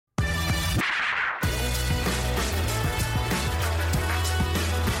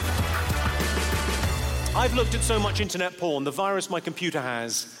I've looked at so much internet porn, the virus my computer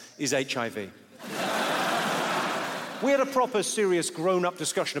has is HIV. We had a proper, serious, grown-up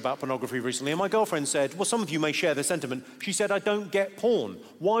discussion about pornography recently, and my girlfriend said, well, some of you may share the sentiment. She said, I don't get porn.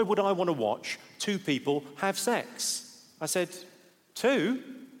 Why would I want to watch two people have sex? I said, two?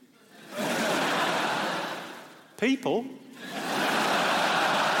 People?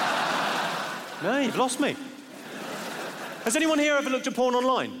 No, you've lost me. Has anyone here ever looked at porn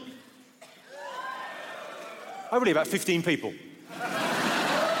online? Only about 15 people.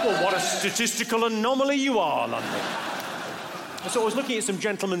 Well, what a statistical anomaly you are, London. So I was looking at some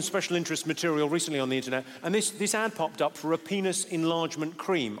gentleman's special interest material recently on the internet, and this ad popped up for a penis enlargement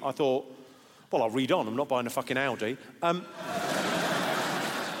cream. I thought, well, I'll read on. I'm not buying a fucking Audi.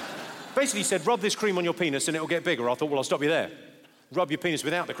 Basically said, rub this cream on your penis and it'll get bigger. I thought, well, I'll stop you there. Rub your penis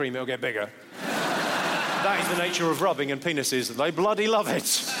without the cream, it'll get bigger. That is the nature of rubbing and penises. They bloody love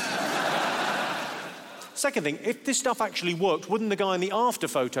it. Second thing, if this stuff actually worked, wouldn't the guy in the after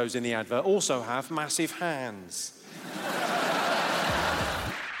photos in the advert also have massive hands?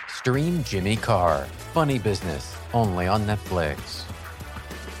 Stream Jimmy Carr. Funny business. Only on Netflix.